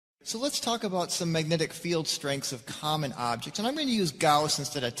So let's talk about some magnetic field strengths of common objects. And I'm going to use Gauss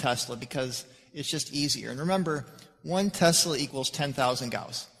instead of Tesla because it's just easier. And remember, 1 Tesla equals 10,000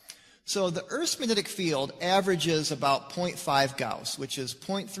 Gauss. So the Earth's magnetic field averages about 0.5 Gauss, which is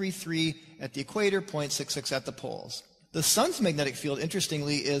 0.33 at the equator, 0.66 at the poles. The Sun's magnetic field,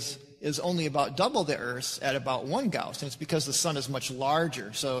 interestingly, is only about double the Earth's at about 1 Gauss. And it's because the Sun is much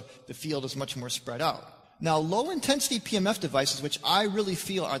larger, so the field is much more spread out. Now, low-intensity PEMF devices, which I really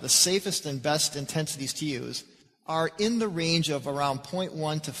feel are the safest and best intensities to use, are in the range of around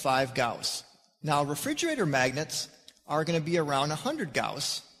 0.1 to 5 Gauss. Now, refrigerator magnets are going to be around 100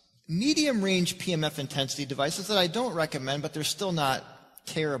 Gauss. Medium-range PEMF intensity devices that I don't recommend, but they're still not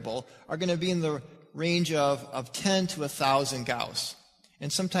terrible, are going to be in the range of 10 to 1,000 Gauss.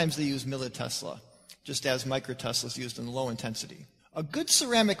 And sometimes they use millitesla, just as microtesla is used in low intensity. A good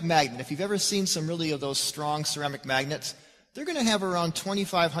ceramic magnet, if you've ever seen some really of those strong ceramic magnets, they're going to have around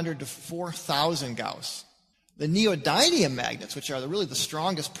 2,500 to 4,000 Gauss. The neodymium magnets, which are really the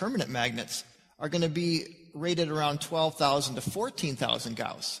strongest permanent magnets, are going to be rated around 12,000 to 14,000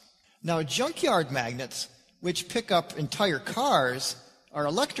 Gauss. Now, junkyard magnets, which pick up entire cars, are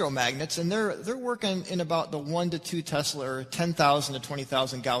electromagnets, and they're working in about the 1 to 2 Tesla or 10,000 to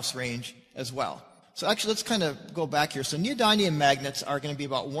 20,000 Gauss range as well. So actually, let's kind of go back here. So neodymium magnets are going to be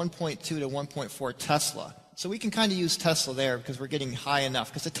about 1.2 to 1.4 Tesla. So we can kind of use Tesla there because we're getting high enough,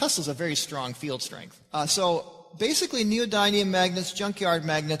 because the Tesla is a very strong field strength. So basically, neodymium magnets, junkyard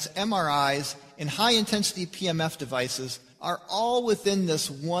magnets, MRIs, and high-intensity PEMF devices are all within this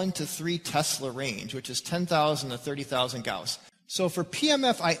 1 to 3 Tesla range, which is 10,000 to 30,000 Gauss. So for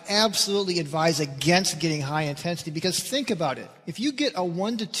PEMF, I absolutely advise against getting high intensity, because think about it. If you get a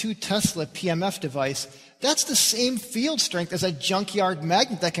 1 to 2 Tesla PEMF device, that's the same field strength as a junkyard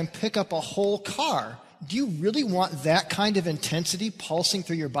magnet that can pick up a whole car. Do you really want that kind of intensity pulsing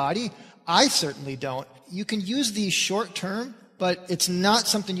through your body? I certainly don't. You can use these short term, but it's not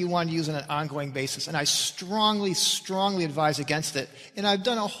something you want to use on an ongoing basis. And I strongly, strongly advise against it. And I've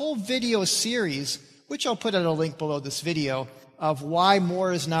done a whole video series, which I'll put at a link below this video, of why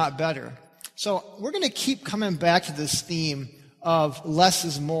more is not better. So we're going to keep coming back to this theme of less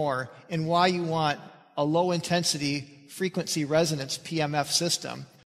is more and why you want a low-intensity frequency resonance PEMF system.